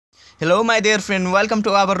Hello my dear friend, welcome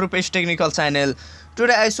to our Rupesh technical channel.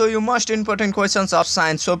 Today I show you most important questions of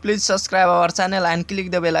science, so please subscribe our channel and click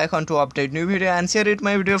the bell icon to update new video and share it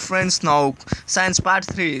my video friends. Now science part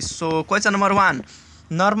 3. So question number 1,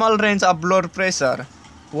 normal range of blood pressure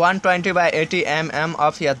 120 by 80 mm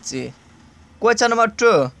of Hg. Question number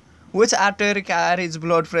 2, which artery carries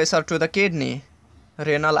blood pressure to the kidney?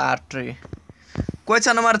 Renal artery.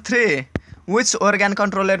 Question number 3, which organ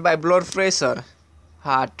controlled by blood pressure?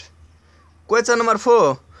 Heart. Question number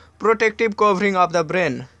 4, protective covering of the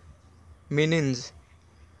brain? Meninges.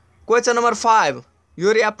 Question number 5,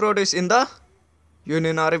 urea produced in the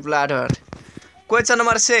urinary bladder. Question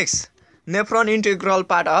number 6, nephron integral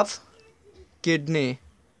part of kidney.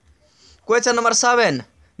 Question number 7,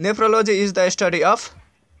 nephrology is the study of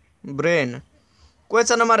brain.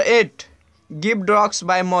 Question number 8, give drugs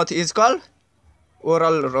by mouth is called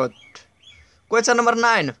oral route. Question number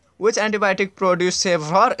 9, which antibiotic produce safe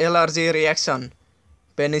for allergy reaction?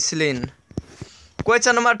 Penicillin.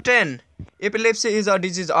 Question number 10, epilepsy is a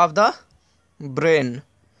disease of the brain.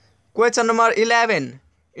 Question number 11,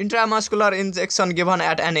 intramuscular injection given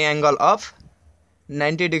at any angle of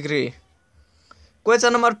 90 degree.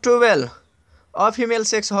 Question number 12, a female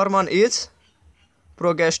sex hormone is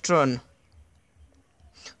progesterone.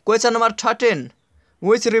 Question number 13,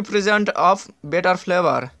 which represent of better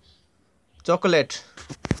flavor? Chocolate.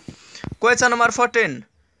 Question number 14,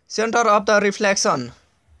 center of the reflection?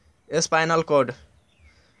 Spinal cord.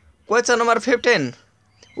 Question number 15,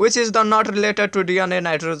 which is the not related to DNA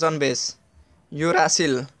nitrogen base?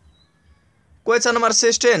 Uracil. Question number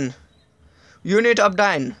 16, unit of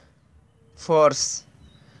dyne? Force.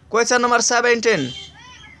 Question number 17,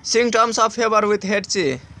 symptoms of fever with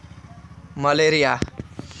Hg? Malaria.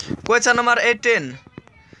 Question number 18,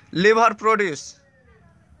 liver produce?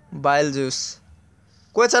 Bile juice.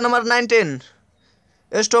 Question number 19,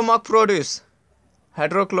 stomach produce?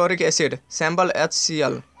 Hydrochloric acid, sample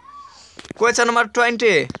HCl. Question number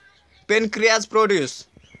 20, pancreas produce?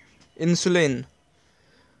 Insulin.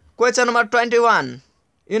 Question number 21,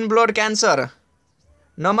 in blood cancer,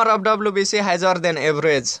 number of WBC higher than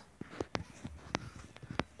average.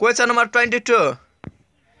 Question number 22,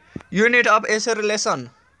 unit of acceleration?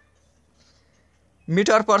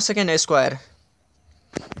 Meter per second square.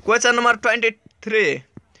 Question number 23,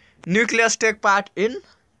 nucleus take part in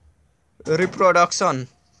reproduction.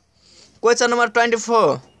 Question number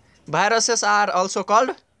 24, viruses are also called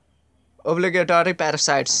obligatory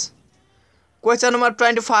parasites. Question number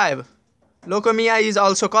 25, leukemia is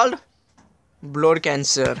also called blood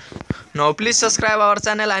cancer. Now please subscribe our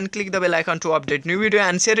channel and click the bell icon to update new video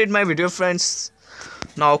and share it my video friends.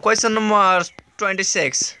 Now question number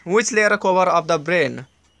 26, which layer cover of the brain?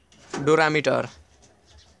 Durameter.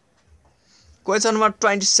 Question number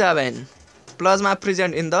 27, plasma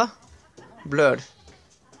present in the blood?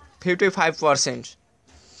 55%.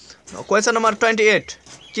 Now question number 28,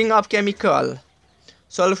 king of chemical?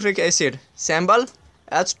 Sulfuric acid, sample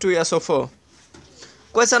H2SO4.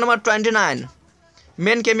 Question number 29,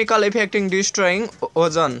 main chemical affecting destroying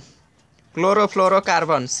ozone?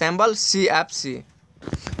 Chlorofluorocarbon, sample CFC.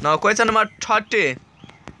 Now question number 30,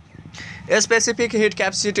 a specific heat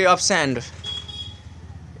capacity of sand?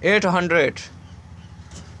 800.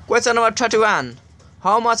 Question number 31,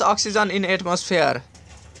 how much oxygen in atmosphere?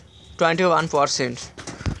 21%.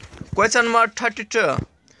 Question number 32,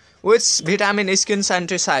 which vitamin skin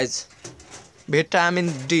synthesize?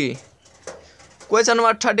 Vitamin D. Question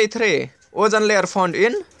number 33, ozone layer found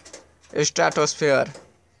in stratosphere.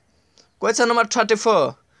 Question number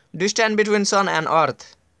 34, distance between sun and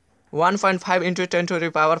earth? 1.5 into 10 to the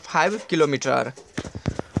power 5 kilometer.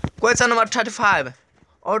 Question number 35,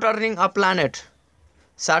 outer ring of planet?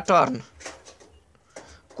 Saturn.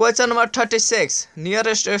 Question number 36,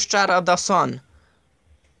 nearest star of the sun?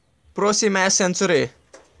 Proxima Centauri.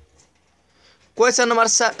 Question number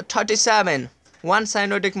 37, one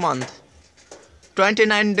synodic month?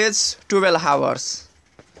 29 days 12 hours.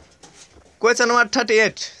 Question number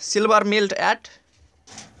 38, silver milled at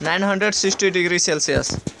 960 degrees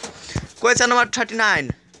Celsius. Question number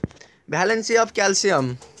 39, valency of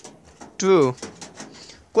calcium? 2.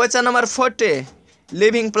 Question number 40,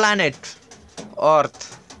 living planet?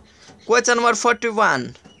 Earth. Question number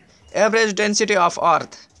 41, average density of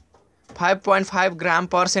earth? 5.5 gram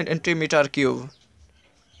per centimeter cube.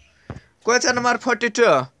 Question number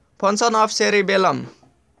 42, function of cerebellum?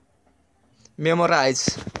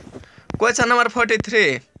 Memorize. Question number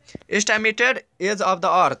 43, estimated age of the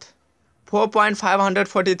earth?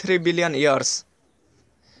 4.543 billion years.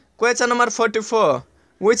 Question number 44,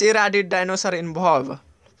 which era did dinosaur involve?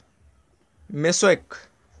 Mesozoic.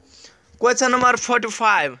 Question number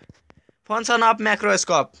 45. Function of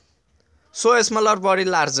macroscope. So smaller body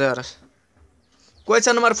larger.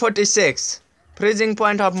 Question number 46. Freezing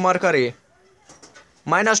point of mercury.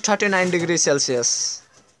 Minus 39 degrees Celsius.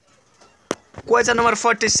 Question number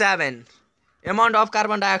 47. Amount of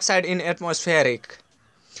carbon dioxide in atmospheric.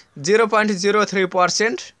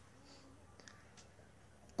 0.03%.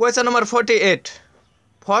 Question number 48.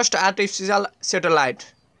 First artificial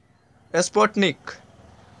satellite. Sputnik.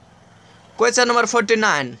 Question number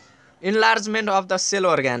 49. Enlargement of the cell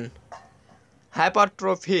organ.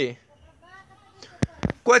 Hypertrophy.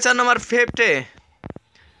 Question number 50.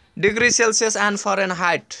 Degrees Celsius and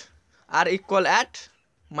Fahrenheit are equal at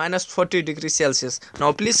minus 40 degrees Celsius.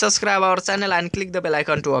 Now please subscribe our channel and click the bell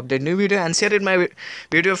icon to update new video and share it my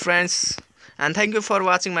video friends. And thank you for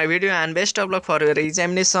watching my video and best of luck for your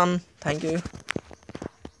examination. Thank you.